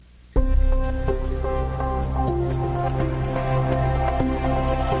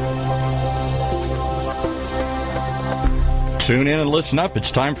Tune in and listen up.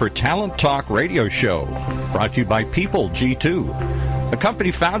 It's time for Talent Talk Radio Show, brought to you by People G2, a company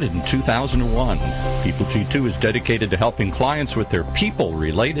founded in 2001. People G2 is dedicated to helping clients with their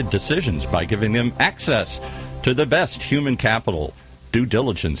people-related decisions by giving them access to the best human capital, due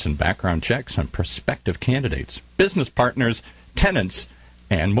diligence, and background checks on prospective candidates, business partners, tenants,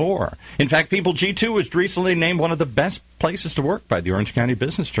 and more. In fact, People G2 was recently named one of the best places to work by the Orange County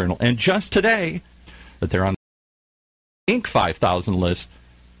Business Journal, and just today, that they're on the Inc. 5000 list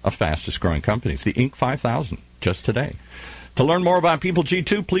of fastest-growing companies. The Inc. 5000, just today. To learn more about People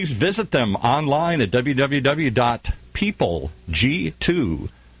G2, please visit them online at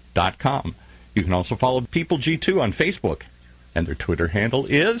www.peopleg2.com. You can also follow People G2 on Facebook, and their Twitter handle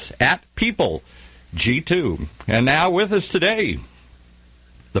is @PeopleG2. And now with us today,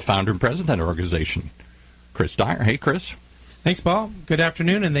 the founder and president of the organization, Chris Dyer. Hey, Chris. Thanks, Paul. Good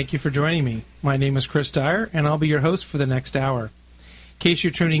afternoon, and thank you for joining me. My name is Chris Dyer, and I'll be your host for the next hour. In case you're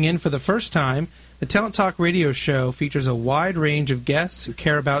tuning in for the first time, the Talent Talk radio show features a wide range of guests who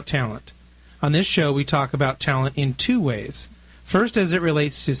care about talent. On this show, we talk about talent in two ways. First, as it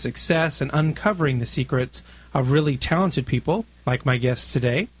relates to success and uncovering the secrets of really talented people, like my guests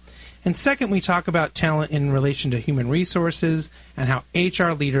today. And second, we talk about talent in relation to human resources and how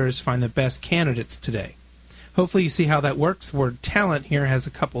HR leaders find the best candidates today. Hopefully you see how that works. The word talent here has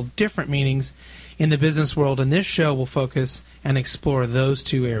a couple different meanings in the business world, and this show will focus and explore those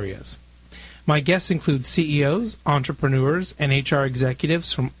two areas. My guests include CEOs, entrepreneurs, and HR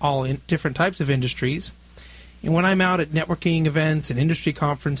executives from all different types of industries. And when I'm out at networking events and industry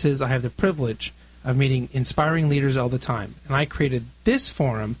conferences, I have the privilege of meeting inspiring leaders all the time. And I created this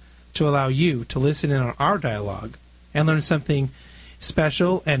forum to allow you to listen in on our dialogue and learn something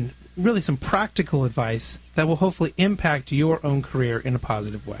special and really some practical advice that will hopefully impact your own career in a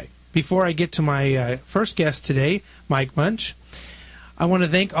positive way. Before I get to my first guest today, Mike Muench, I want to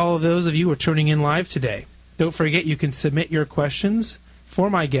thank all of those of you who are tuning in live today. Don't forget you can submit your questions for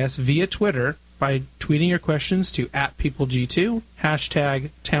my guests via Twitter by tweeting your questions to @PeopleG2,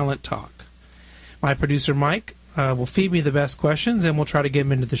 #TalentTalk. My producer, Mike, will feed me the best questions, and we'll try to get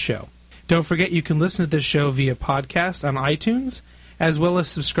them into the show. Don't forget you can listen to this show via podcast on iTunes, as well as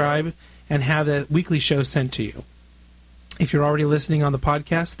subscribe and have that weekly show sent to you. If you're already listening on the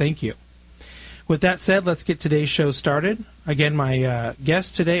podcast, thank you. With that said, let's get today's show started. Again, my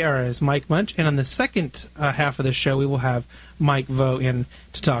guests today is Mike Muench, and on the second half of the show, we will have Mike Vo in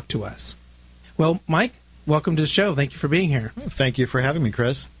to talk to us. Well, Mike, welcome to the show. Thank you for being here. Thank you for having me,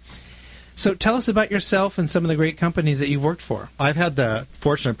 Chris. So tell us about yourself and some of the great companies that you've worked for. I've had the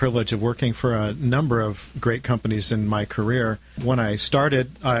fortunate privilege of working for a number of great companies in my career. When I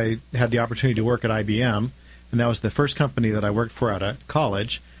started, I had the opportunity to work at IBM, and that was the first company that I worked for out of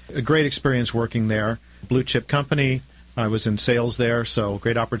college. A great experience working there. Blue chip company. I was in sales there, so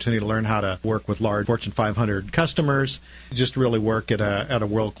great opportunity to learn how to work with large Fortune 500 customers, just really work at a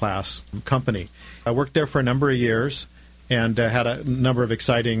world-class company. I worked there for a number of years and had a number of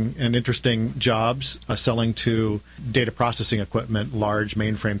exciting and interesting jobs selling to data processing equipment, large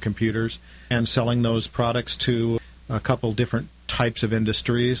mainframe computers, and selling those products to a couple different types of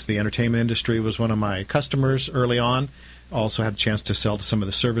industries. The entertainment industry was one of my customers early on. Also had a chance to sell to some of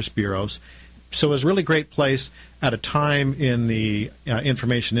the service bureaus. So it was a really great place at a time in the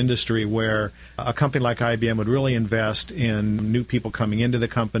information industry where a company like IBM would really invest in new people coming into the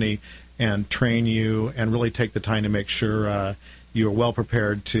company and train you and really take the time to make sure you are well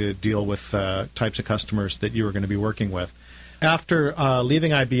prepared to deal with types of customers that you were going to be working with. After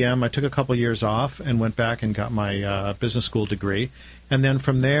leaving IBM, I took a couple years off and went back and got my business school degree. And then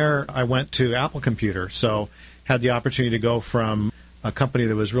from there, I went to Apple Computer. So had the opportunity to go from a company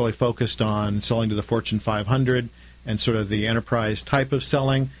that was really focused on selling to the Fortune 500 and sort of the enterprise type of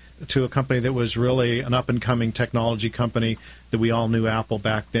selling to a company that was really an up-and-coming technology company that we all knew Apple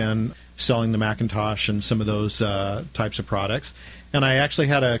back then, selling the Macintosh and some of those types of products. And I actually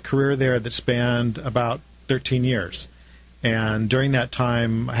had a career there that spanned about 13 years. And during that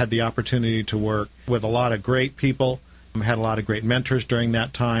time, I had the opportunity to work with a lot of great people. Had a lot of great mentors during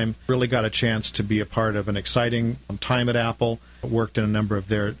that time. Really got a chance to be a part of an exciting time at Apple. Worked in a number of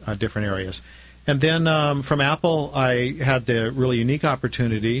their different areas. And then from Apple, I had the really unique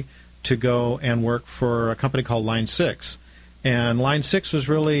opportunity to go and work for a company called Line 6. And Line 6 was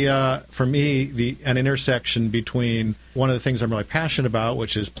really, for me, an intersection between one of the things I'm really passionate about,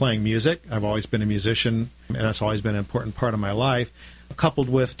 which is playing music. I've always been a musician, and that's always been an important part of my life, coupled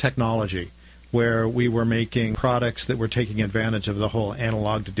with technology, where we were making products that were taking advantage of the whole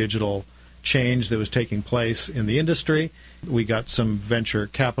analog to digital change that was taking place in the industry. We got some venture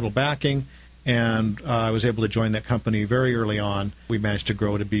capital backing, and I was able to join that company very early on. We managed to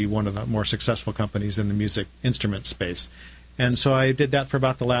grow to be one of the more successful companies in the music instrument space. And so I did that for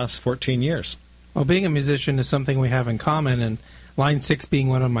about the last 14 years. Well, being a musician is something we have in common, and Line 6 being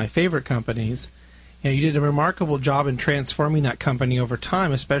one of my favorite companies. You did a remarkable job in transforming that company over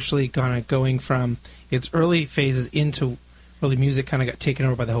time, especially kind of going from its early phases into really music kind of got taken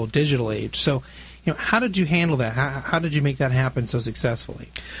over by the whole digital age. So, how did you handle that? How did you make that happen so successfully?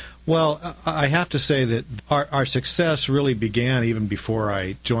 Well, I have to say that our success really began even before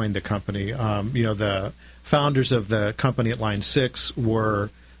I joined the company. The founders of the company at Line 6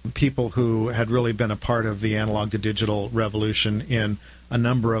 were people who had really been a part of the analog to digital revolution in a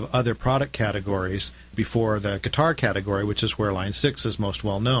number of other product categories before the guitar category, which is where Line 6 is most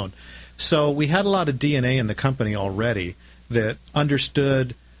well known. So we had a lot of DNA in the company already that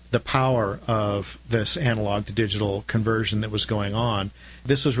understood the power of this analog to digital conversion that was going on.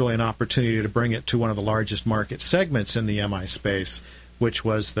 This was really an opportunity to bring it to one of the largest market segments in the MI space, which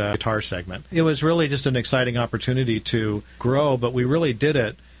was the guitar segment. It was really just an exciting opportunity to grow, but we really did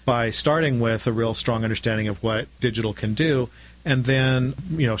it by starting with a real strong understanding of what digital can do, and then,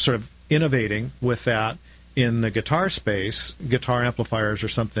 sort of innovating with that in the guitar space. Guitar amplifiers are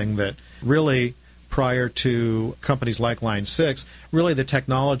something that really, prior to companies like Line 6, really the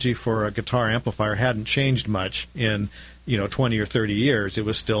technology for a guitar amplifier hadn't changed much in 20 or 30 years. It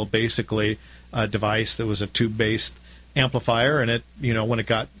was still basically a device that was a tube-based amplifier, and it, when it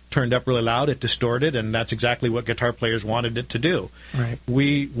got turned up really loud, it distorted, and that's exactly what guitar players wanted it to do. Right.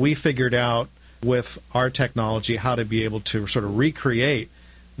 We figured out with our technology how to be able to sort of recreate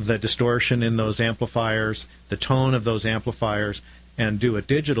the distortion in those amplifiers, the tone of those amplifiers, and do it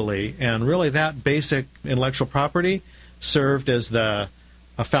digitally. And really that basic intellectual property served as a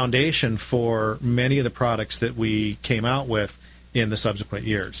foundation for many of the products that we came out with in the subsequent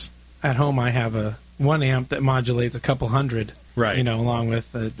years. At home I have one amp that modulates a couple hundred, right? Along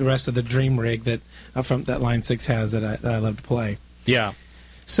with the rest of the dream rig that from that Line 6 has that I love to play. Yeah.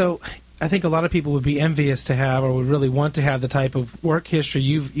 So I think a lot of people would be envious to have, or would really want to have, the type of work history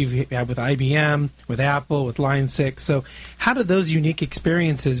you've had with IBM, with Apple, with Line 6. So how did those unique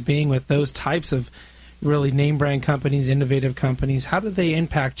experiences, being with those types of really name brand companies, innovative companies, how did they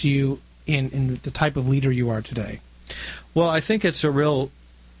impact you in the type of leader you are today? Well, I think it's a real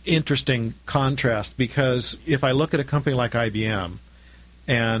interesting contrast, because if I look at a company like IBM,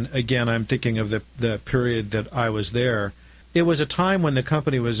 and again I'm thinking of the period that I was there, it was a time when the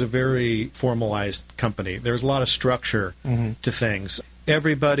company was a very formalized company. There was a lot of structure to things.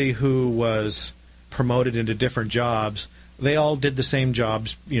 Everybody who was promoted into different jobs, they all did the same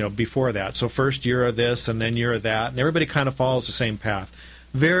jobs, before that. So first you're this, and then you're that, and everybody kind of follows the same path.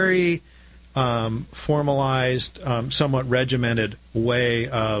 Very formalized, somewhat regimented way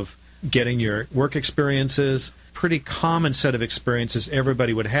of getting your work experiences. Pretty common set of experiences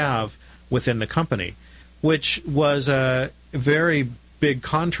everybody would have within the company, which was a very big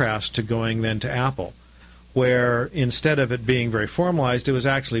contrast to going then to Apple, where instead of it being very formalized, it was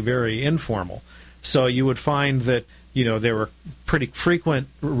actually very informal. So you would find that there were pretty frequent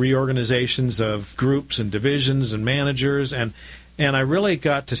reorganizations of groups and divisions and managers, and I really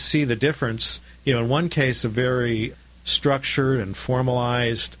got to see the difference. In one case, a very structured and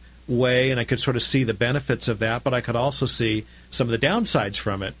formalized way, and I could sort of see the benefits of that, but I could also see some of the downsides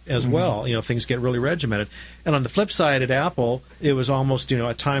from it as well. Things get really regimented. And on the flip side, at Apple, it was almost,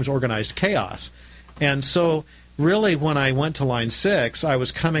 at times organized chaos. And so really when I went to Line 6, I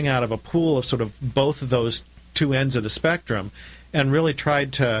was coming out of a pool of sort of both of those two ends of the spectrum, and really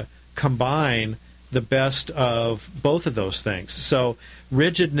tried to combine the best of both of those things. So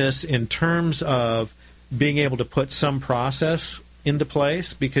rigidness in terms of being able to put some process into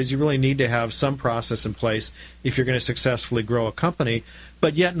place, because you really need to have some process in place if you're going to successfully grow a company,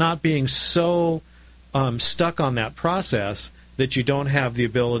 but yet not being so stuck on that process that you don't have the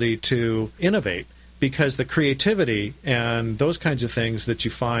ability to innovate, because the creativity and those kinds of things that you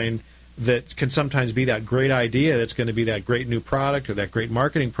find that can sometimes be that great idea that's going to be that great new product or that great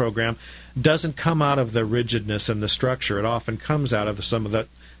marketing program doesn't come out of the rigidness and the structure. It often comes out of some of the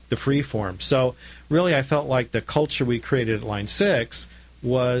free form. So really I felt like the culture we created at Line 6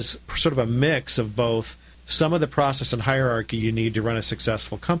 was sort of a mix of both some of the process and hierarchy you need to run a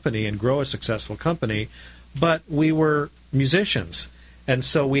successful company and grow a successful company, but we were musicians. And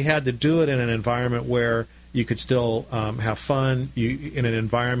so we had to do it in an environment where you could still have fun, in an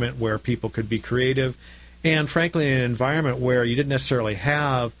environment where people could be creative, and frankly in an environment where you didn't necessarily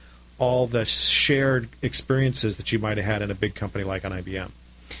have all the shared experiences that you might have had in a big company like an IBM.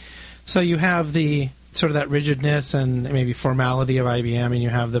 So you have the sort of that rigidness and maybe formality of IBM, and you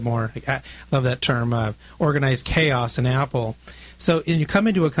have the more, I love that term, organized chaos in Apple. So and you come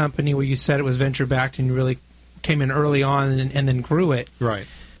into a company where you said it was venture-backed and you really came in early on and then grew it. Right.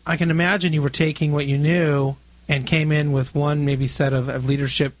 I can imagine you were taking what you knew and came in with one maybe set of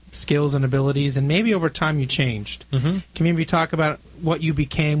leadership skills and abilities, and maybe over time you changed. Mm-hmm. Can you maybe talk about what you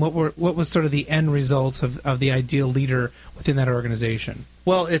became? What was sort of the end results of the ideal leader within that organization?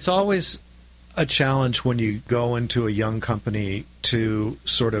 Well, it's always a challenge when you go into a young company to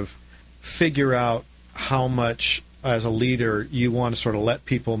sort of figure out how much, as a leader, you want to sort of let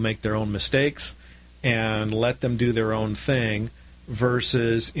people make their own mistakes and let them do their own thing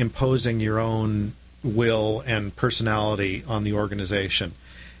versus imposing your own will and personality on the organization.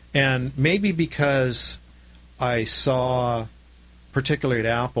 And maybe because I saw, particularly at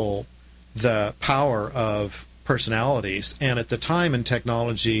Apple, the power of personalities, and at the time in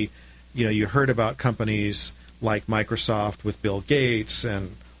technology, you heard about companies like Microsoft with Bill Gates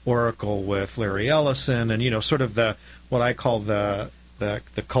and Oracle with Larry Ellison, and sort of what I call the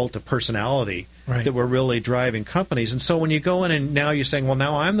cult of personality, right, that were really driving companies. And so when you go in and now you're saying, well,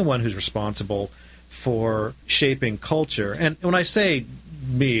 now I'm the one who's responsible for shaping culture. And when I say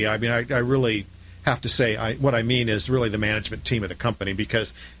me, I mean I really have to say what I mean is really the management team of the company,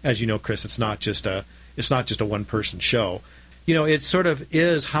 because as you know, Chris, it's not just a one-person show. It sort of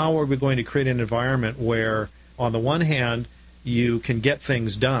is, how are we going to create an environment where, on the one hand, you can get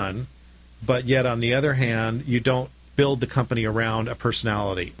things done, but yet on the other hand, you don't build the company around a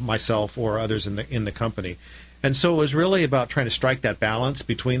personality, myself or others in the company. And so it was really about trying to strike that balance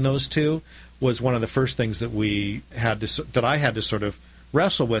between those two. Was one of the first things that I had to sort of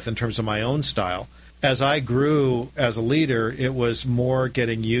wrestle with in terms of my own style. As I grew as a leader, it was more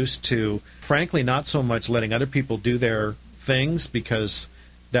getting used to, frankly, not so much letting other people do their things, because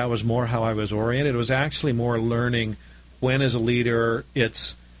that was more how I was oriented. It was actually more learning when, as a leader,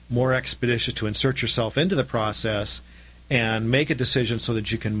 it's more expeditious to insert yourself into the process and make a decision so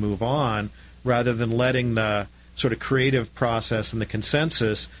that you can move on, rather than letting the sort of creative process and the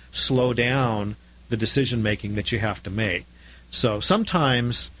consensus slow down the decision making that you have to make. So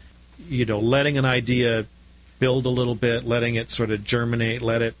sometimes, letting an idea build a little bit, letting it sort of germinate,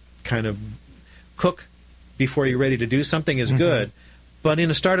 let it kind of cook before you're ready to do something is good. But in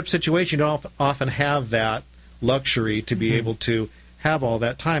a startup situation, you don't often have that luxury to be able to have all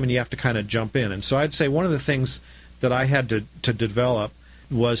that time, and you have to kind of jump in. And so I'd say one of the things that I had to develop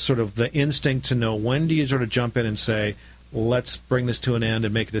was sort of the instinct to know, when do you sort of jump in and say, let's bring this to an end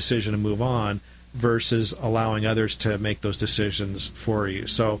and make a decision and move on, versus allowing others to make those decisions for you.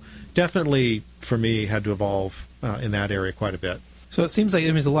 So definitely, for me, had to evolve in that area quite a bit. So it seems like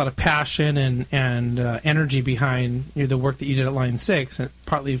there's a lot of passion and energy behind the work that you did at Line 6, and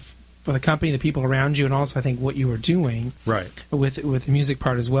partly for the company, the people around you, and also I think what you were doing, right, with the music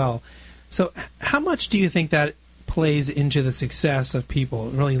part as well. So how much do you think that plays into the success of people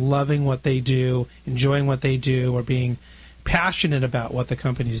really loving what they do, enjoying what they do, or being passionate about what the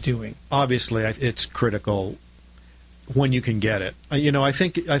company's doing? Obviously, it's critical when you can get it. I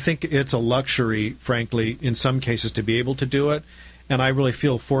think it's a luxury, frankly, in some cases, to be able to do it. And I really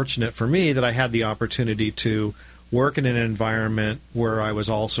feel fortunate, for me, that I had the opportunity to work in an environment where I was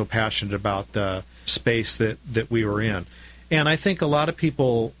also passionate about the space that we were in. And I think a lot of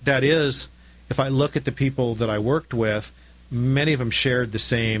people, that is, if I look at the people that I worked with, many of them shared the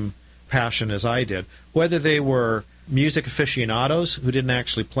same passion as I did, whether they were music aficionados who didn't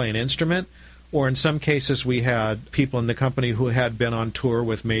actually play an instrument, or in some cases we had people in the company who had been on tour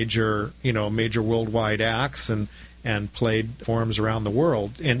with major worldwide acts and played forums around the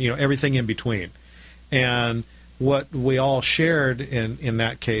world, and everything in between. And what we all shared in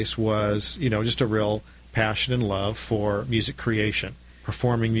that case was just a real passion and love for music creation,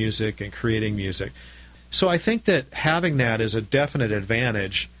 performing music and creating music. So I think that having that is a definite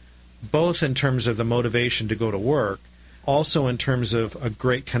advantage, both in terms of the motivation to go to work, also in terms of a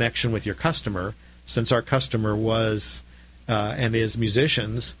great connection with your customer, since our customer was and is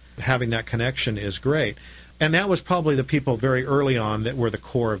musicians. Having that connection is great. And that was probably the people very early on that were the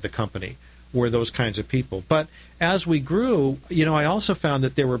core of the company, were those kinds of people. But as we grew, I also found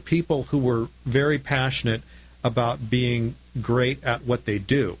that there were people who were very passionate about being great at what they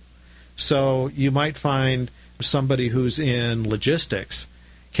do. So you might find somebody who's in logistics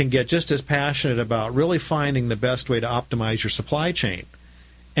can get just as passionate about really finding the best way to optimize your supply chain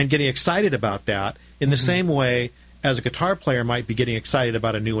and getting excited about that in the same way as a guitar player might be getting excited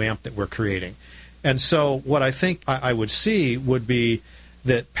about a new amp that we're creating. And so what I think I would see would be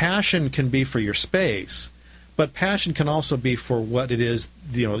that passion can be for your space, But passion can also be for what it is,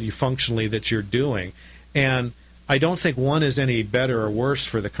 you functionally that you're doing. And I don't think one is any better or worse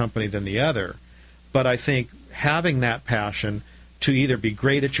for the company than the other. But I think having that passion to either be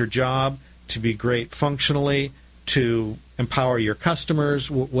great at your job, to be great functionally, to empower your customers,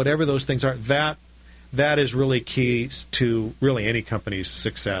 whatever those things are, that is really key to really any company's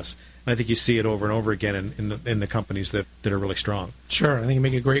success. And I think you see it over and over again in the companies that are really strong. Sure. I think you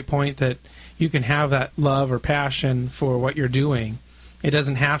make a great point that you can have that love or passion for what you're doing. It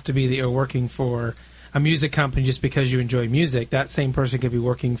doesn't have to be that you're working for a music company just because you enjoy music. That same person could be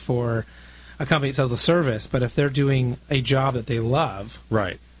working for a company that sells a service, but if they're doing a job that they love,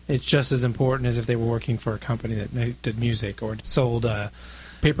 right, it's just as important as if they were working for a company that did music or sold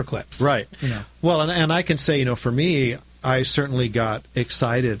paper clips. Right. Well, and I can say, for me, I certainly got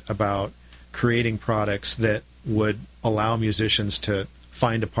excited about creating products that would allow musicians to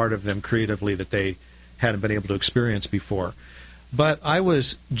find a part of them creatively that they hadn't been able to experience before. But I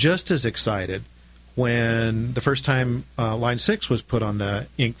was just as excited when the first time Line 6 was put on the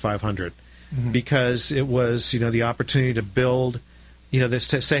Inc. 500, because it was, the opportunity to build,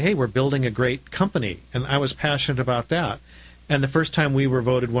 to say, hey, we're building a great company. And I was passionate about that. And the first time we were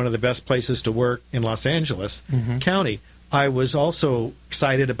voted one of the best places to work in Los Angeles County, I was also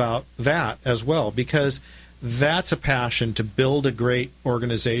excited about that as well, because that's a passion to build a great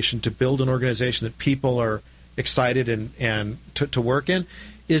organization, to build an organization that people are excited and to work in,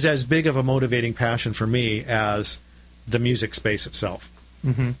 is as big of a motivating passion for me as the music space itself.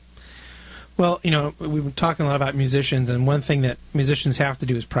 Mm-hmm. Well, we've been talking a lot about musicians, and one thing that musicians have to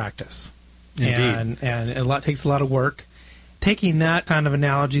do is practice. Indeed. And takes a lot of work. Taking that kind of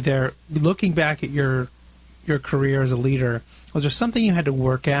analogy there, looking back at your career as a leader, was there something you had to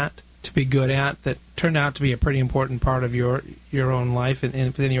work at, to be good at, that turned out to be a pretty important part of your own life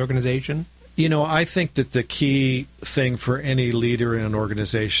within the organization? I think that the key thing for any leader in an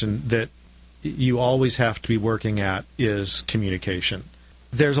organization that you always have to be working at is communication.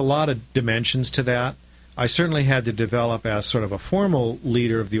 There's a lot of dimensions to that. I certainly had to develop, as sort of a formal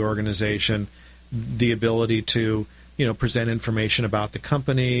leader of the organization, the ability to present information about the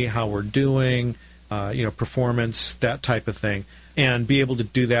company, how we're doing, performance, that type of thing, and be able to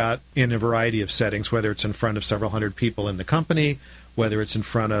do that in a variety of settings, whether it's in front of several hundred people in the company, whether it's in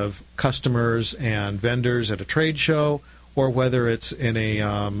front of customers and vendors at a trade show, or whether it's in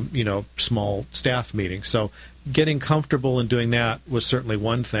a small staff meeting. So getting comfortable in doing that was certainly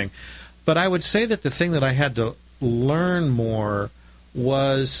one thing. But I would say that the thing that I had to learn more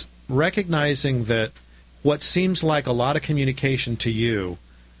was recognizing that what seems like a lot of communication to you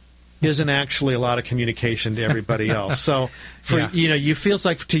isn't actually a lot of communication to everybody else. So, you feels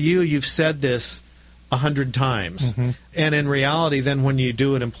like to you, you've said this 100 times. And in reality, then when you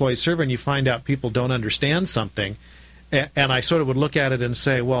do an employee survey and you find out people don't understand something, and I sort of would look at it and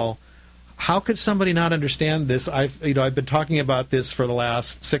say, well, how could somebody not understand this? I've been talking about this for the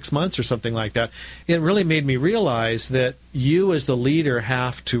last 6 months or something like that. It really made me realize that you as the leader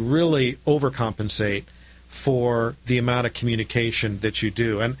have to really overcompensate for the amount of communication that you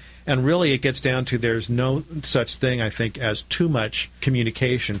do. And really it gets down to there's no such thing, I think, as too much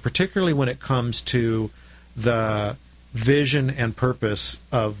communication, particularly when it comes to the vision and purpose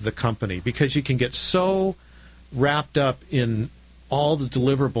of the company, because you can get so wrapped up in all the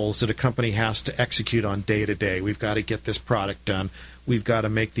deliverables that a company has to execute on day to day. We've got to get this product done. We've got to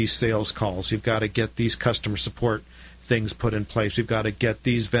make these sales calls. We've got to get these customer support things put in place. We've got to get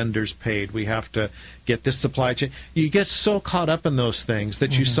these vendors paid. We have to get this supply chain. You get so caught up in those things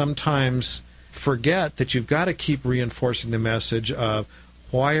that you sometimes forget that you've got to keep reinforcing the message of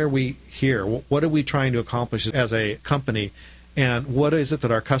why are we here? What are we trying to accomplish as a company? And what is it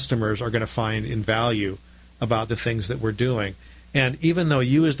that our customers are going to find in value about the things that we're doing? And even though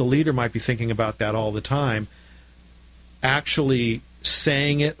you as the leader might be thinking about that all the time, actually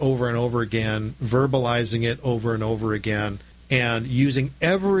saying it over and over again, verbalizing it over and over again, and using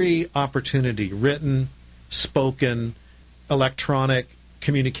every opportunity, written, spoken, electronic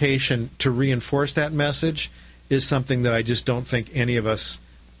communication to reinforce that message is something that I just don't think any of us,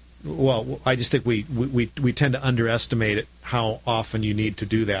 I just think we tend to underestimate it, how often you need to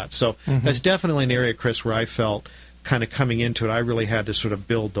do that. So that's definitely an area, Chris, where I felt kind of coming into it, I really had to sort of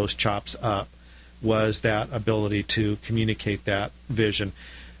build those chops up, was that ability to communicate that vision.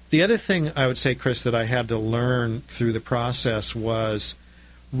 The other thing I would say, Chris, that I had to learn through the process was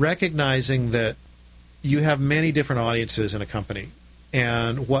recognizing that you have many different audiences in a company.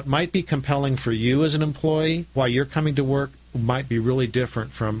 And what might be compelling for you as an employee while you're coming to work might be really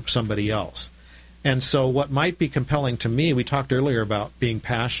different from somebody else. And so what might be compelling to me, we talked earlier about being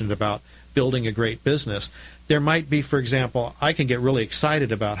passionate about building a great business. There might be, for example, I can get really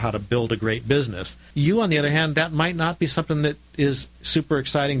excited about how to build a great business. You, on the other hand, that might not be something that is super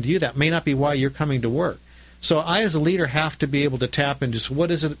exciting to you. That may not be why you're coming to work. So I, as a leader, have to be able to tap into just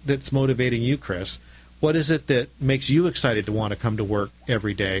what is it that's motivating you, Chris? What is it that makes you excited to want to come to work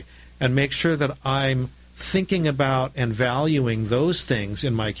every day? And make sure that I'm thinking about and valuing those things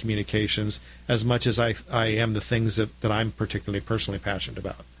in my communications as much as I am the things that I'm particularly personally passionate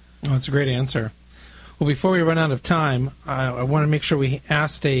about. Oh, that's a great answer. Well, before we run out of time, I want to make sure we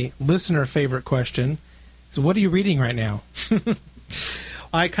asked a listener favorite question. So what are you reading right now?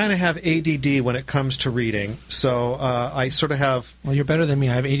 I kind of have ADD when it comes to reading, so I sort of have... Well, you're better than me.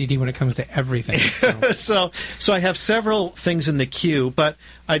 I have ADD when it comes to everything. So I have several things in the queue, but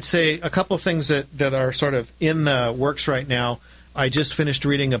I'd say a couple of things that are sort of in the works right now. I just finished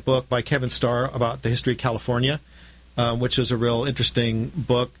reading a book by Kevin Starr about the history of California, which was a real interesting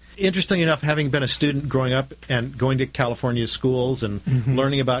book. Interesting enough, having been a student growing up and going to California schools and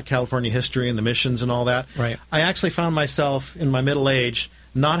learning about California history and the missions and all that, right. I actually found myself in my middle age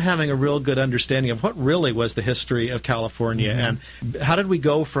not having a real good understanding of what really was the history of California and how did we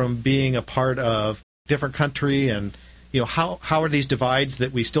go from being a part of different country and how are these divides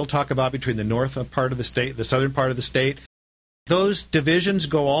that we still talk about between the north part of the state, the southern part of the state. Those divisions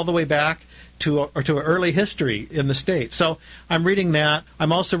go all the way back to early history in the state. So I'm reading that.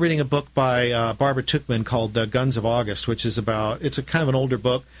 I'm also reading a book by Barbara Tuchman called Guns of August, which is it's a kind of an older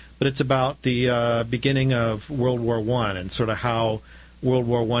book, but it's about the beginning of World War I and sort of how World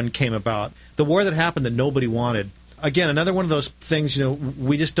War I came about. The war that happened that nobody wanted. Again, another one of those things,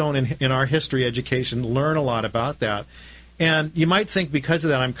 we just don't in our history education learn a lot about that. And you might think because of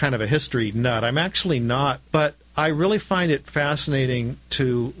that I'm kind of a history nut. I'm actually not, but I really find it fascinating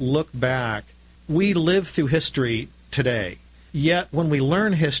to look back. We live through history today, yet when we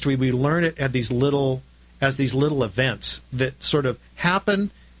learn history, we learn it as these little events that sort of happen,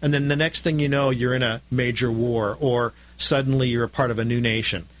 and then the next thing you know, you're in a major war, or suddenly you're a part of a new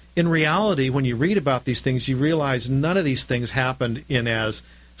nation. In reality, when you read about these things, you realize none of these things happened in as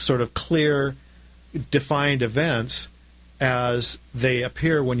sort of clear, defined events as they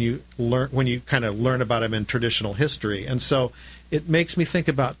appear when you kind of learn about them in traditional history. And so it makes me think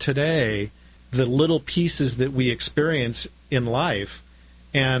about today, the little pieces that we experience in life,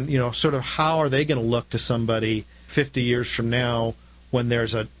 and sort of how are they going to look to somebody 50 years from now when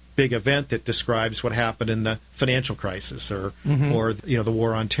there's a big event that describes what happened in the financial crisis or the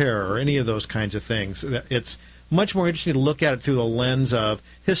war on terror or any of those kinds of things. It's much more interesting to look at it through the lens of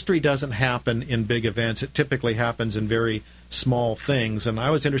history doesn't happen in big events. It typically happens in very small things, and I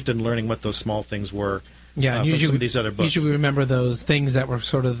was interested in learning what those small things were. Yeah, and usually some of these other books. Usually we remember those things that were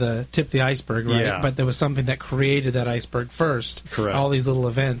sort of the tip of the iceberg, right? Yeah. But there was something that created that iceberg first. Correct. All these little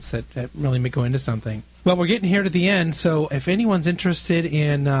events that really make go into something. Well, we're getting here to the end, so if anyone's interested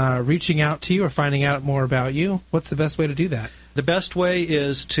in reaching out to you or finding out more about you, what's the best way to do that? The best way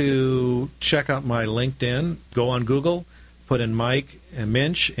is to check out my LinkedIn. Go on Google, put in Mike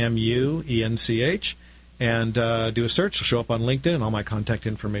Muench, M-U-E-N-C-H, and do a search. It'll show up on LinkedIn, and all my contact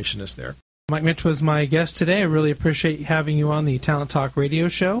information is there. Mike Muench was my guest today. I really appreciate having you on the Talent Talk radio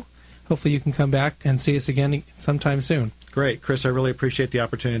show. Hopefully you can come back and see us again sometime soon. Great. Chris, I really appreciate the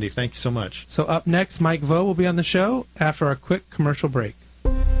opportunity. Thank you so much. So up next, Mike Vo will be on the show after our quick commercial break.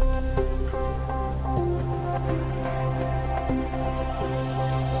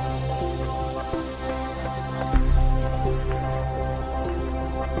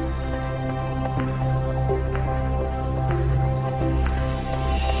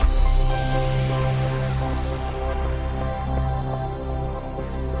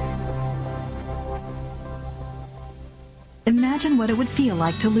 Imagine what it would feel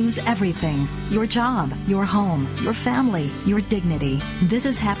like to lose everything. Your job, your home, your family, your dignity. This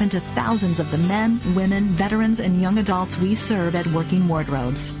has happened to thousands of the men, women, veterans, and young adults we serve at Working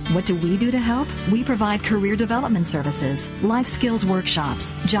Wardrobes. What do we do to help? We provide career development services, life skills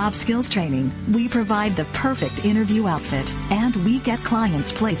workshops, job skills training. We provide the perfect interview outfit, and we get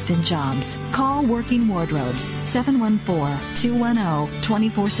clients placed in jobs. Call Working Wardrobes,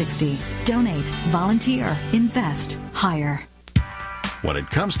 714-210-2460. Donate, volunteer, invest, hire. When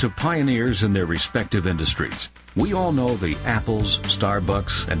it comes to pioneers in their respective industries, we all know the Apples,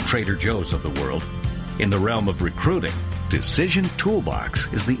 Starbucks, and Trader Joe's of the world. In the realm of recruiting, Decision Toolbox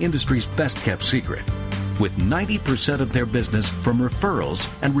is the industry's best-kept secret, with 90% of their business from referrals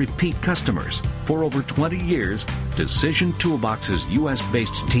and repeat customers. For over 20 years, Decision Toolbox's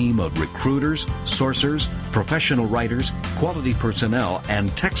U.S.-based team of recruiters, sourcers, professional writers, quality personnel,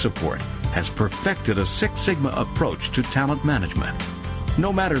 and tech support has perfected a Six Sigma approach to talent management.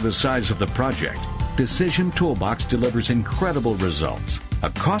 No matter the size of the project, Decision Toolbox delivers incredible results. A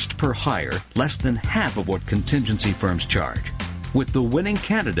cost per hire less than half of what contingency firms charge, with the winning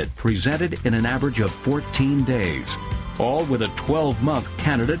candidate presented in an average of 14 days, all with a 12-month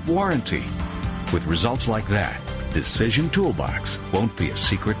candidate warranty. With results like that, Decision Toolbox won't be a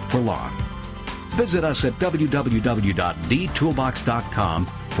secret for long. Visit us at www.dtoolbox.com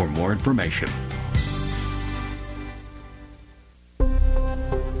for more information.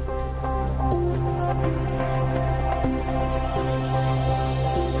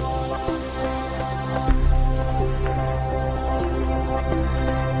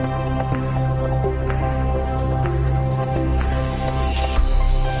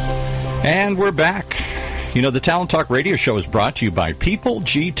 And we're back. You know, the Talent Talk radio show is brought to you by People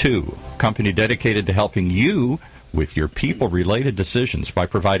G2, a company dedicated to helping you with your people-related decisions by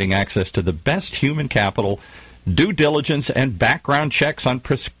providing access to the best human capital, due diligence, and background checks on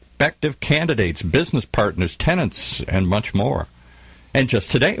prospective candidates, business partners, tenants, and much more. And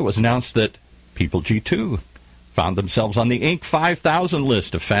just today it was announced that People G2 found themselves on the Inc. 5000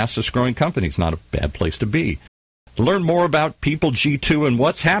 list of fastest-growing companies. Not a bad place to be. To learn more about People G2 and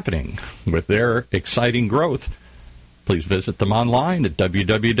what's happening with their exciting growth, please visit them online at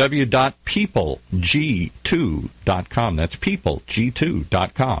www.peopleg2.com. That's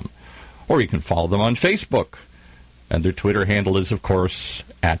peopleg2.com. Or you can follow them on Facebook. And their Twitter handle is, of course,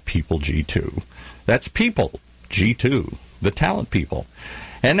 at PeopleG2. That's People G2, the talent people.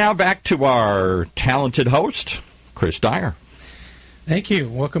 And now back to our talented host, Chris Dyer. Thank you.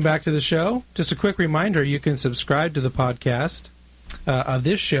 Welcome back to the show. Just a quick reminder, you can subscribe to the podcast of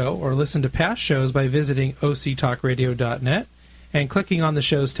this show or listen to past shows by visiting octalkradio.net and clicking on the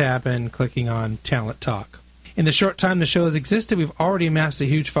shows tab and clicking on Talent Talk. In the short time the show has existed, we've already amassed a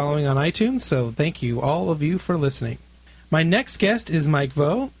huge following on iTunes, so thank you, all of you, for listening. My next guest is Mike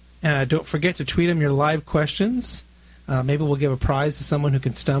Vo. Don't forget to tweet him your live questions. Maybe we'll give a prize to someone who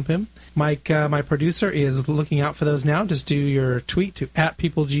can stump him. Mike, my producer, is looking out for those now. Just do your tweet to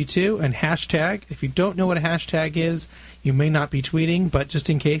 @PeopleG2 and hashtag. If you don't know what a hashtag is, you may not be tweeting, but just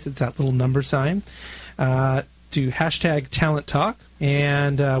in case, it's that little number sign. Do hashtag Talent Talk.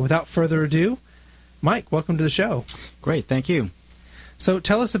 And without further ado, Mike, welcome to the show. Great, thank you. So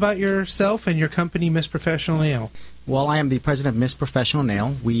tell us about yourself and your company, Miss Professional Nail. Well, I am the president of Miss Professional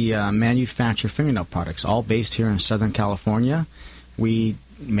Nail. We manufacture fingernail products, all based here in Southern California. We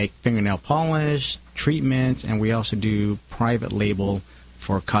make fingernail polish, treatments, and we also do private label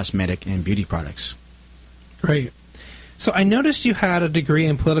for cosmetic and beauty products. Great. So I noticed you had a degree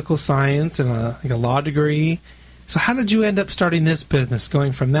in political science and a law degree. So how did you end up starting this business,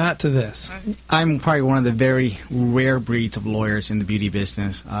 going from that to this? I'm probably one of the very rare breeds of lawyers in the beauty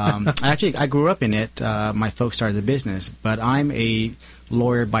business. Actually, I grew up in it. My folks started the business, but I'm a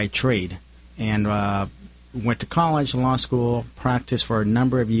lawyer by trade and went to college, law school, practiced for a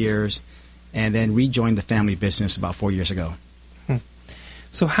number of years, and then rejoined the family business about 4 years ago.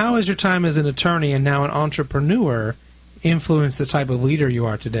 So how has your time as an attorney and now an entrepreneur influenced the type of leader you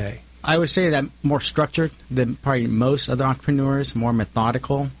are today? I would say that I'm more structured than probably most other entrepreneurs, more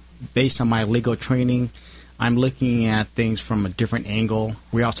methodical. Based on my legal training, I'm looking at things from a different angle.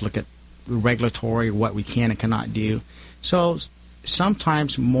 We also look at regulatory, what we can and cannot do. So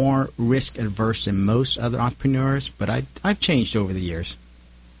sometimes more risk adverse than most other entrepreneurs, but I've changed over the years.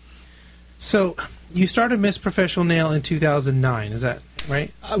 So you started Miss Professional Nail in 2009, is that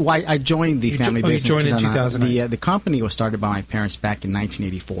right? I joined the family business. You joined in 2009. The company was started by my parents back in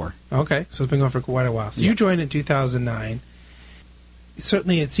 1984. Okay, so it's been going for quite a while. So you joined in 2009.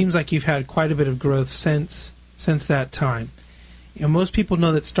 Certainly, it seems like you've had quite a bit of growth since that time. You know, most people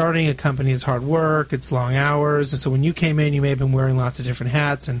know that starting a company is hard work, it's long hours, and so when you came in, you may have been wearing lots of different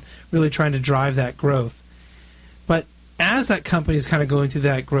hats and really trying to drive that growth. But as that company is kind of going through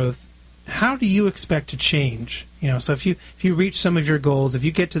that growth, how do you expect to change? You know, so if you reach some of your goals, if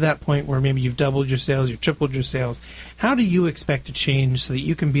you get to that point where maybe you've doubled your sales, you've tripled your sales, how do you expect to change so that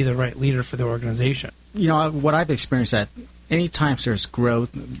you can be the right leader for the organization? You know, what I've experienced that anytime there's growth,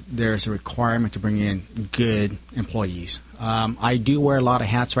 there's a requirement to bring in good employees. I do wear a lot of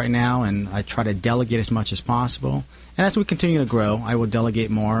hats right now, and I try to delegate as much as possible. And as we continue to grow, I will delegate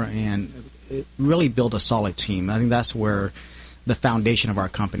more and really build a solid team. I think that's where the foundation of our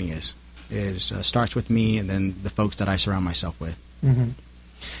company is starts with me and then the folks that I surround myself with. Mm-hmm.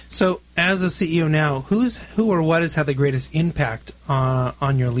 So as a CEO now, who or what has had the greatest impact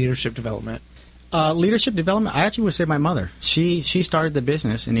on your leadership development? Leadership development, I actually would say my mother. She started the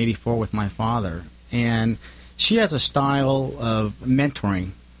business in '84 with my father, and she has a style of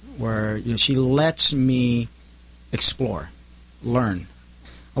mentoring where she lets me explore, learn.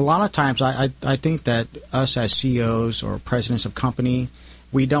 A lot of times I think that us as CEOs or presidents of company,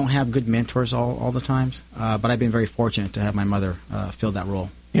 we don't have good mentors all the times, but I've been very fortunate to have my mother fill that role.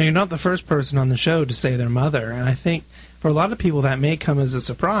 You're not the first person on the show to say their mother, and I think for a lot of people that may come as a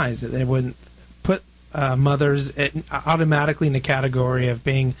surprise that they wouldn't put mothers automatically in the category of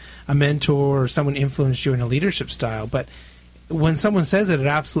being a mentor or someone influenced you in a leadership style. But when someone says it, it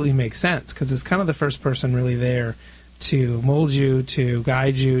absolutely makes sense because it's kind of the first person really there to mold you, to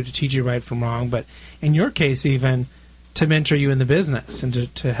guide you, to teach you right from wrong, but in your case even to mentor you in the business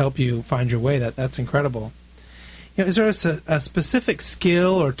and to help you find your way. That's incredible. Is there a specific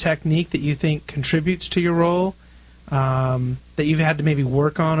skill or technique that you think contributes to your role that you've had to maybe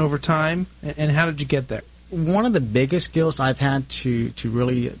work on over time, and how did you get there? One of the biggest skills I've had to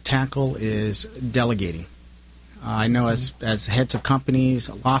really tackle is delegating. I know as heads of companies,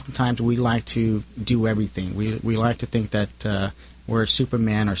 oftentimes we like to do everything. We like to think that we're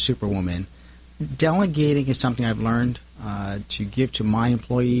Superman or Superwoman. Delegating is something I've learned to give to my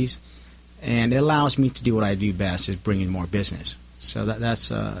employees, and it allows me to do what I do best, is bring in more business. So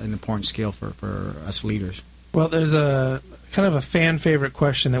that's an important skill for us leaders. Well, there's a kind of a fan favorite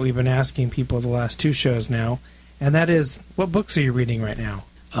question that we've been asking people the last 2 shows now, and that is, what books are you reading right now?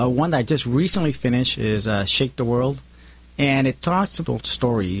 One that I just recently finished is Shake the World, and it talks about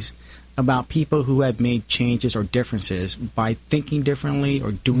stories about people who have made changes or differences by thinking differently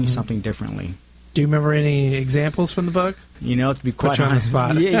or doing something differently. Do you remember any examples from the book? To be quite honest. Put you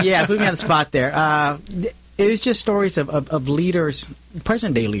on the spot. Yeah, put me on the spot there. It was just stories of leaders,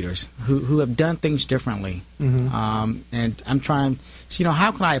 present-day leaders, who have done things differently. And I'm trying to,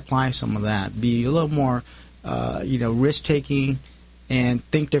 how can I apply some of that, be a little more, risk-taking, and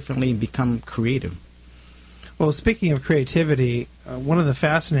think differently and become creative. Well, speaking of creativity, one of the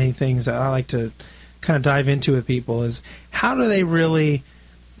fascinating things that I like to kind of dive into with people is how do they really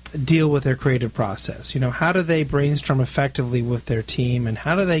deal with their creative process? How do they brainstorm effectively with their team, and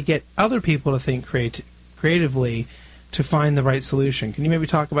how do they get other people to think creatively to find the right solution? Can you maybe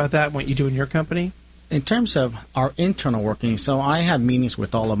talk about that and what you do in your company? In terms of our internal working, so I have meetings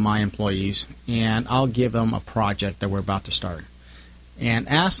with all of my employees, and I'll give them a project that we're about to start and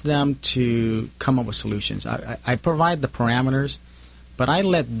ask them to come up with solutions. I provide the parameters, but I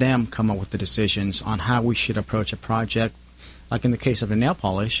let them come up with the decisions on how we should approach a project. Like in the case of the nail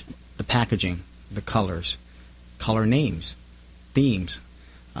polish, the packaging, the colors, color names, themes.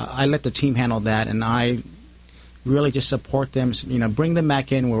 I let the team handle that, and I really just support them, bring them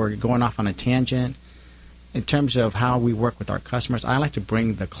back in where we're going off on a tangent. In terms of how we work with our customers, I like to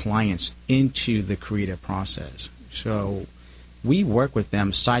bring the clients into the creative process. So we work with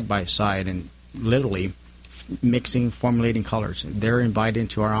them side by side and literally mixing, formulating colors. They're invited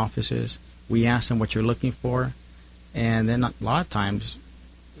into our offices. We ask them what you're looking for, and then a lot of times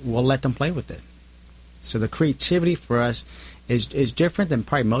we'll let them play with it. So the creativity for us is different than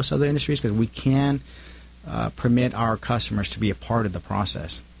probably most other industries because we can permit our customers to be a part of the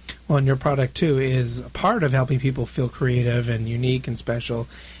process. Well, and your product, too, is a part of helping people feel creative and unique and special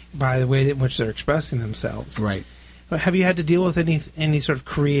by the way in which they're expressing themselves. Right. Have you had to deal with any sort of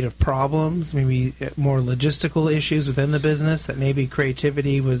creative problems, maybe more logistical issues within the business that maybe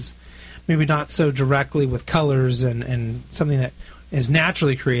creativity was maybe not so directly with colors and something that is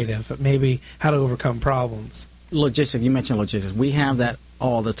naturally creative, but maybe how to overcome problems? Logistics, you mentioned logistics. We have that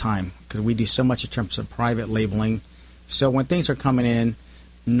all the time because we do so much in terms of private labeling. So when things are coming in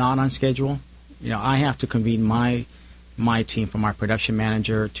not on schedule, I have to convene my team, from our production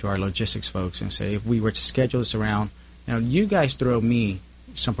manager to our logistics folks, and say, if we were to schedule this around, you guys throw me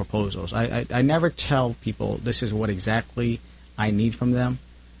some proposals. I never tell people this is what exactly I need from them,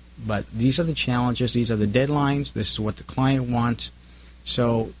 but these are the challenges, these are the deadlines, this is what the client wants,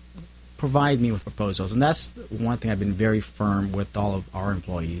 so provide me with proposals. And that's one thing I've been very firm with all of our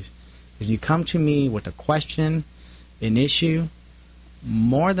employees. If you come to me with a question, an issue,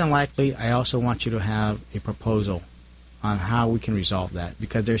 more than likely I also want you to have a proposal on how we can resolve that,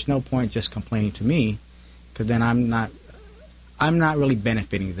 because there's no point just complaining to me, because then I'm not really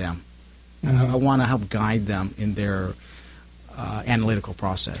benefiting them. I want to help guide them in their analytical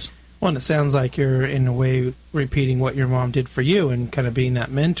process. Well, and it sounds like you're, in a way, repeating what your mom did for you and kind of being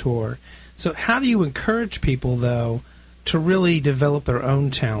that mentor. So how do you encourage people, though, to really develop their own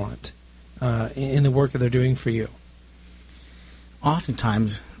talent in the work that they're doing for you?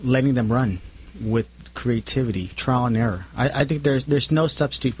 Oftentimes, letting them run with creativity, trial and error. I think there's no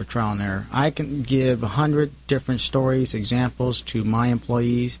substitute for trial and error. I can give 100 different stories, examples to my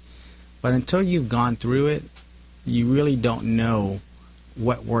employees, but until you've gone through it, you really don't know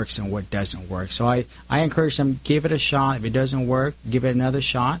what works and what doesn't work. So I encourage them, give it a shot. If it doesn't work, give it another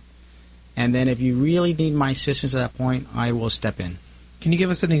shot. And then if you really need my assistance at that point, I will step in. Can you give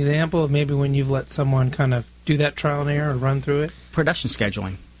us an example of maybe when you've let someone kind of do that trial and error or run through it? Production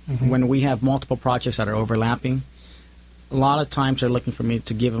scheduling. Mm-hmm. When we have multiple projects that are overlapping, a lot of times they're looking for me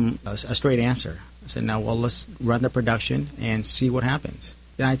to give them a straight answer. I said, now, well, let's run the production and see what happens.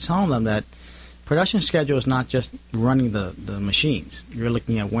 And I tell them that production schedule is not just running the machines. You're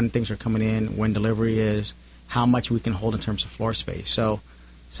looking at when things are coming in, when delivery is, how much we can hold in terms of floor space. So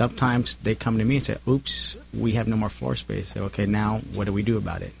sometimes they come to me and say, oops, we have no more floor space. So, okay, now what do we do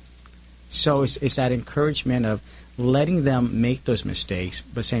about it? So it's that encouragement of letting them make those mistakes,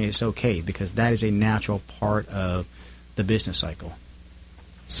 but saying it's okay, because that is a natural part of the business cycle.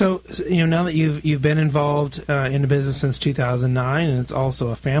 So, now that you've been involved in the business since 2009, and it's also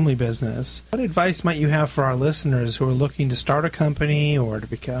a family business, what advice might you have for our listeners who are looking to start a company or to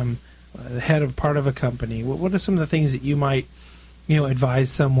become the head of part of a company? What are some of the things that you might,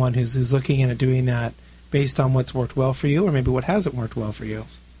 advise someone who's looking at doing that based on what's worked well for you, or maybe what hasn't worked well for you?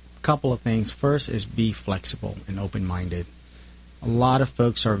 A couple of things. First is be flexible and open-minded. A lot of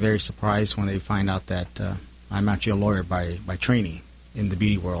folks are very surprised when they find out that I'm actually a lawyer by training in the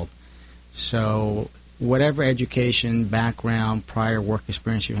beauty world. So whatever education, background, prior work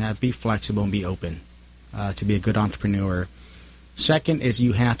experience you have, be flexible and be open to be a good entrepreneur. Second is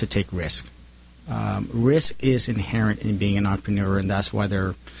you have to take risk. Risk is inherent in being an entrepreneur, and that's why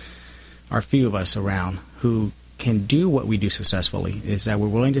there are few of us around who can do what we do successfully, is that we're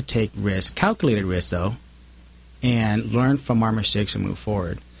willing to take risk, calculated risk though, and learn from our mistakes and move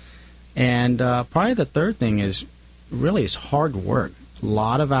forward. And probably the third thing is really it's hard work. A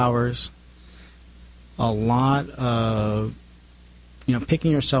lot of hours, a lot of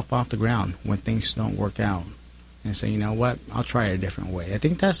picking yourself off the ground when things don't work out and say, you know what, I'll try it a different way. I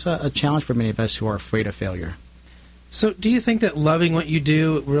think that's a challenge for many of us who are afraid of failure. So do you think that loving what you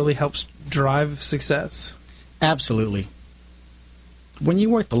do really helps drive success? Absolutely. When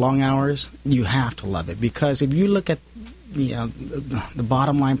you work the long hours, you have to love it, because if you look at the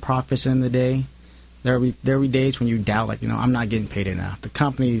bottom line profits in the day, there will be days when you doubt, I'm not getting paid enough. The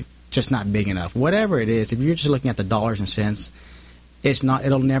company's just not big enough. Whatever it is, if you're just looking at the dollars and cents,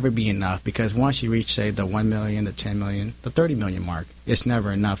 it'll never be enough, because once you reach, say, the 1 million, the 10 million, the 30 million mark, it's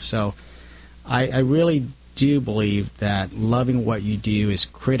never enough. So I really do believe that loving what you do is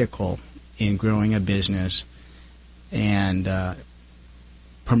critical in growing a business and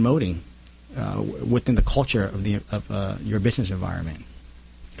promoting within the culture of your business environment.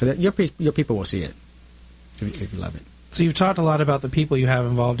 Because your people will see it if you love it. So you've talked a lot about the people you have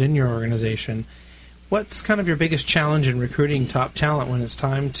involved in your organization. What's kind of your biggest challenge in recruiting top talent when it's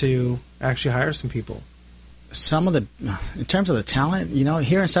time to actually hire some people? In terms of the talent,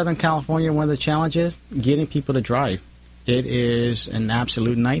 here in Southern California, one of the challenges, getting people to drive. It is an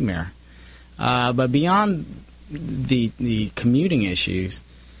absolute nightmare. But beyond the commuting issues,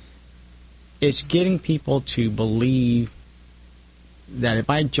 it's getting people to believe that if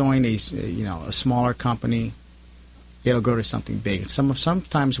I join a smaller company, it'll go to something big.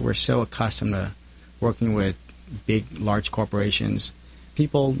 Sometimes we're so accustomed to working with large corporations,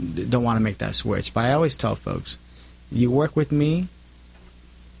 people don't want to make that switch. But I always tell folks, you work with me,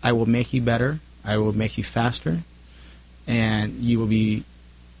 I will make you better, I will make you faster, and you will be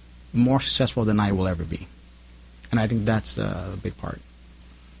more successful than I will ever be. And I think that's a big part.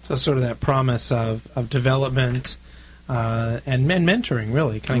 So sort of that promise of development and mentoring,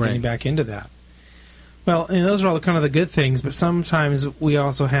 really, kind of getting back into that. Well, those are all kind of the good things, but sometimes we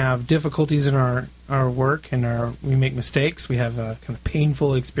also have difficulties in our work, and we make mistakes. We have kind of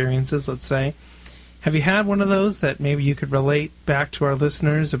painful experiences, let's say. Have you had one of those that maybe you could relate back to our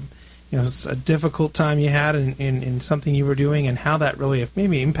listeners? It's a difficult time you had in something you were doing, and how that really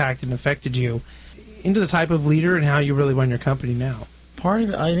maybe impacted and affected you into the type of leader and how you really run your company now? Part of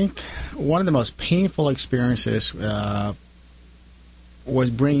it, I think, one of the most painful experiences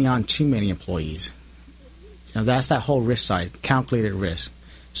was bringing on too many employees. That's that whole risk side, calculated risk.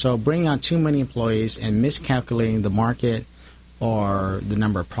 So bringing on too many employees and miscalculating the market or the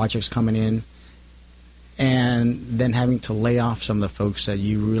number of projects coming in, and then having to lay off some of the folks that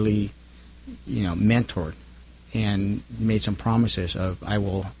you really, mentored and made some promises of, I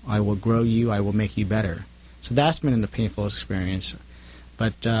will grow you, I will make you better. So that's been a painful experience.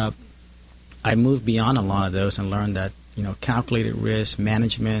 But I moved beyond a lot of those and learned that, calculated risk,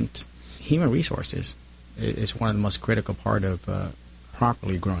 management, human resources is one of the most critical part of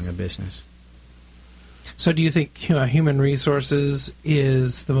properly growing a business. So do you think human resources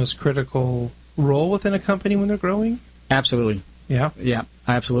is the most critical role within a company when they're growing? Absolutely. Yeah? Yeah,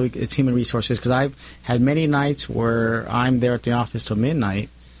 absolutely. It's human resources, because I've had many nights where I'm there at the office till midnight,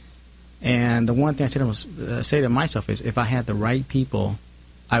 and the one thing I say to myself is, if I had the right people,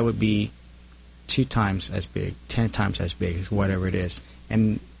 I would be 2 times as big, 10 times as big, whatever it is.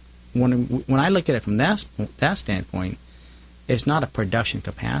 And when I look at it from that standpoint, it's not a production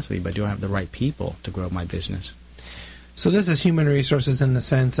capacity, but do I have the right people to grow my business? So this is human resources in the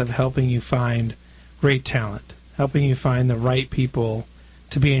sense of helping you find great talent, helping you find the right people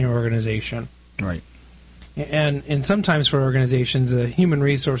to be in your organization. Right. And sometimes for organizations, the human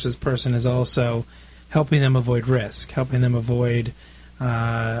resources person is also helping them avoid risk, helping them avoid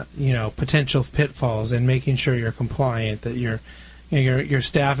potential pitfalls, and making sure you're compliant, that your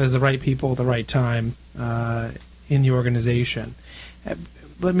staff has the right people at the right time in the organization.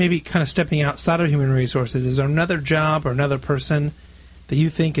 But maybe kind of stepping outside of human resources, is there another job or another person that you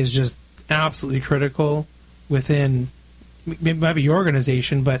think is just absolutely critical within maybe your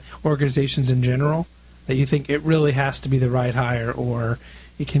organization, but organizations in general, that you think it really has to be the right hire, or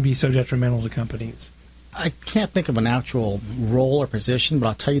it can be so detrimental to companies? I can't think of an actual role or position, but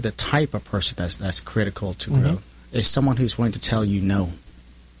I'll tell you the type of person that's critical to grow is someone who's willing to tell you no.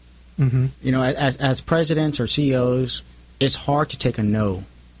 Mm-hmm. You know, as presidents or CEOs, it's hard to take a no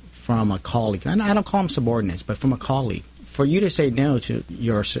from a colleague. And I don't call them subordinates, but from a colleague. For you to say no to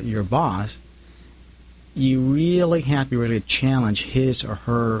your boss, you really have to be ready to challenge his or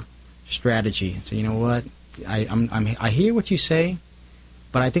her strategy and say, you know what, I hear what you say,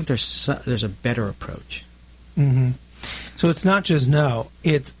 but I think there's a better approach. Mm-hmm. So it's not just no;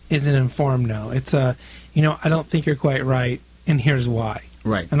 it's an informed no. It's I don't think you're quite right, and here's why.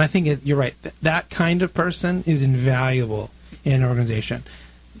 Right. And I think you're right. That kind of person is invaluable in an organization.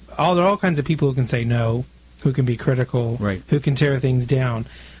 There are all kinds of people who can say no, who can be critical, right, who can tear things down.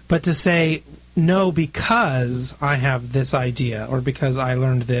 But to say no because I have this idea, or because I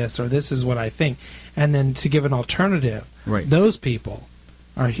learned this, or this is what I think, and then to give an alternative, right, those people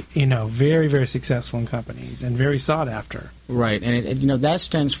are very, very successful in companies and very sought after. Right, and that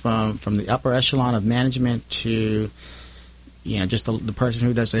stems from the upper echelon of management to just the person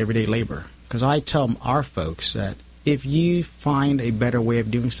who does everyday labor. Because I tell our folks that if you find a better way of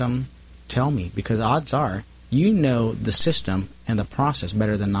doing something, tell me, because odds are you know the system and the process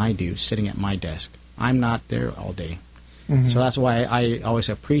better than I do sitting at my desk. I'm not there all day. Mm-hmm. So that's why I always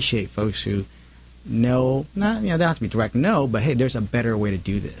appreciate folks who know, they don't have to be direct no, but hey, there's a better way to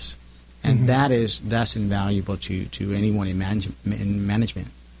do this. And mm-hmm. that's invaluable to anyone in management.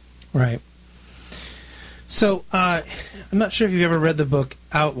 Right. So I'm not sure if you've ever read the book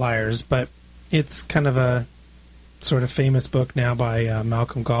Outliers, but it's kind of a sort of famous book now by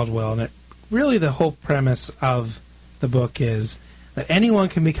Malcolm Gladwell, and really the whole premise of the book is that anyone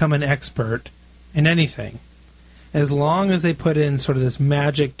can become an expert in anything as long as they put in sort of this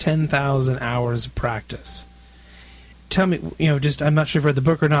magic 10,000 hours of practice. Tell me, I'm not sure if you read the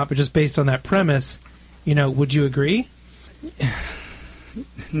book or not, but just based on that premise, would you agree?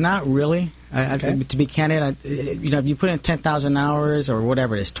 Not really. Okay. To be candid, if you put in 10,000 hours or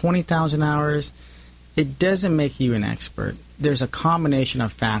whatever it is, 20,000 hours, it doesn't make you an expert. There's a combination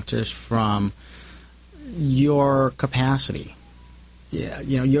of factors from your capacity,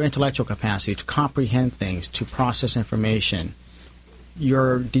 your intellectual capacity to comprehend things, to process information,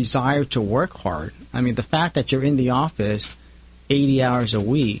 your desire to work hard. I mean, the fact that you're in the office 80 hours a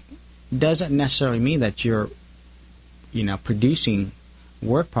week doesn't necessarily mean that you're, producing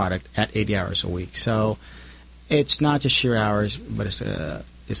work product at 80 hours a week. So it's not just sheer hours, but it's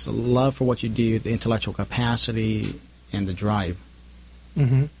the love for what you do, the intellectual capacity, and the drive.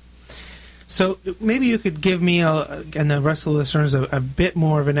 Mm-hmm. So maybe you could give me and the rest of the listeners a bit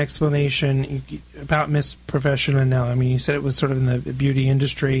more of an explanation about Miss Professional now. I mean, you said it was sort of in the beauty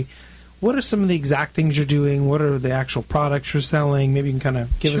industry. What are some of the exact things you're doing? What are the actual products you're selling? Maybe you can kind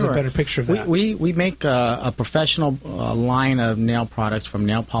of give us a better picture of that. We make a professional line of nail products, from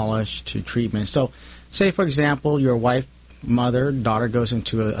nail polish to treatment. So say, for example, your wife, mother, daughter goes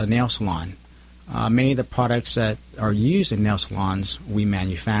into a nail salon. Many of the products that are used in nail salons we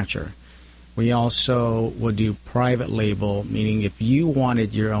manufacture. We also will do private label, meaning if you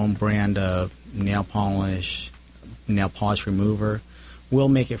wanted your own brand of nail polish remover, we'll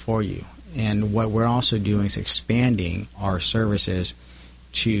make it for you. And what we're also doing is expanding our services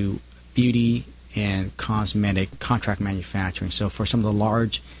to beauty and cosmetic contract manufacturing. So for some of the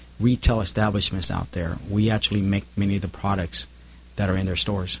large retail establishments out there, we actually make many of the products that are in their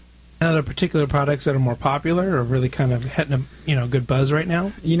stores. And other particular products that are more popular or really kind of hitting a good buzz right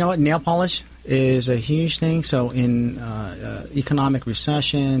now? You know what? Nail polish is a huge thing. So in economic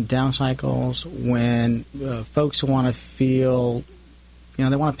recession, down cycles, when folks want to feel,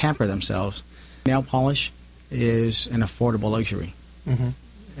 they want to pamper themselves, nail polish is an affordable luxury. Mm-hmm.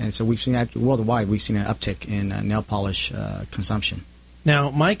 And so we've seen that worldwide. We've seen an uptick in nail polish consumption.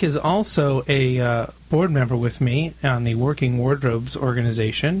 Now, Mike is also a board member with me on the Working Wardrobes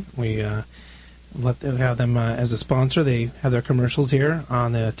organization. We have them as a sponsor. They have their commercials here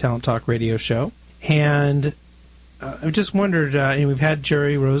on the Talent Talk radio show. And I just wondered, we've had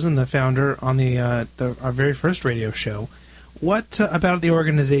Jerry Rosen, the founder, on our very first radio show. What about the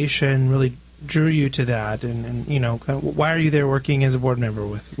organization really drew you to that? And why are you there working as a board member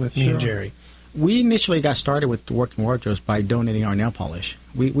with me and Jerry? We initially got started with the Working Wardrobes by donating our nail polish.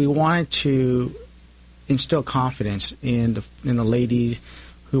 We wanted to instill confidence in the ladies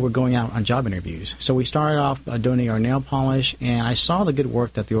who were going out on job interviews. So we started off donating our nail polish, and I saw the good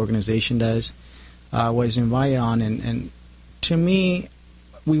work that the organization does. Was invited on, and to me,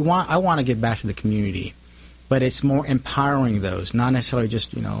 I want to give back to the community, but it's more empowering those, not necessarily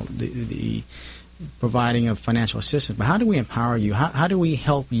just the providing of financial assistance, but how do we empower you? How do we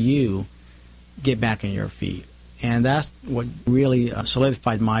help you get back on your feet? And that's what really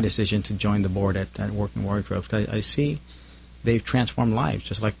solidified my decision to join the board at Working Wardrobes. I see they've transformed lives,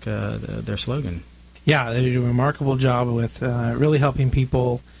 just like their slogan. Yeah, they do a remarkable job with really helping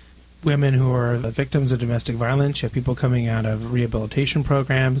people, women who are victims of domestic violence. You have people coming out of rehabilitation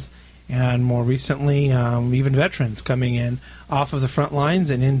programs, and more recently, even veterans coming in off of the front lines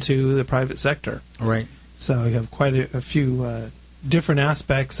and into the private sector. Right. So you have quite a few different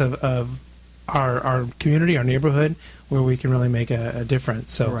aspects of our community, our neighborhood, where we can really make a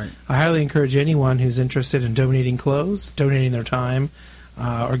difference. So right. I highly encourage anyone who's interested in donating clothes, donating their time,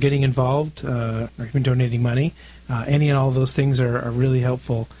 or getting involved, or even donating money. Any and all of those things are really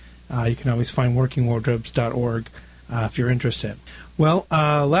helpful. You can always find workingwardrobes.org if you're interested. Well,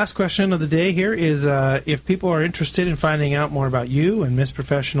 last question of the day here is if people are interested in finding out more about you and Miss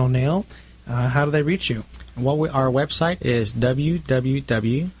Professional Nail, how do they reach you? Well, our website is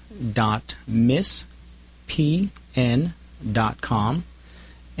www.misspn.com,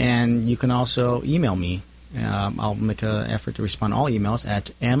 and you can also email me. I'll make an effort to respond to all emails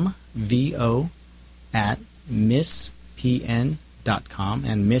at mvo@misspn.com,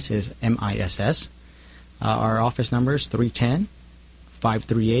 and Miss is MISS. Our office number is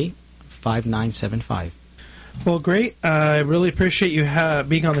 310-538-5975. Well, great. I really appreciate you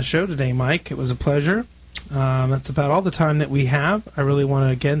being on the show today, Mike. It was a pleasure. That's about all the time that we have. I really want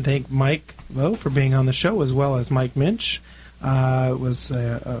to, again, thank Mike Lowe for being on the show, as well as Mike Muench. It was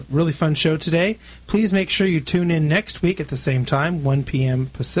a really fun show today. Please make sure you tune in next week at the same time, 1 p.m.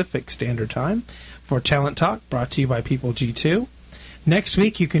 Pacific Standard Time, for Talent Talk, brought to you by People G2. Next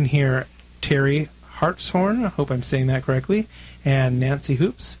week, you can hear Terry Hartshorn, I hope I'm saying that correctly, and Nancy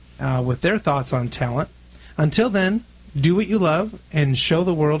Hoops with their thoughts on talent. Until then, do what you love and show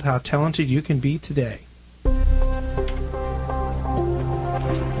the world how talented you can be today. I'll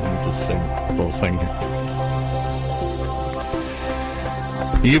just sing a little thing here.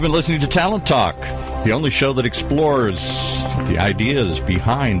 You've been listening to Talent Talk, the only show that explores the ideas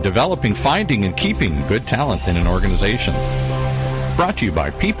behind developing, finding, and keeping good talent in an organization. Brought to you by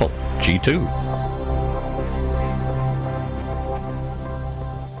People G2.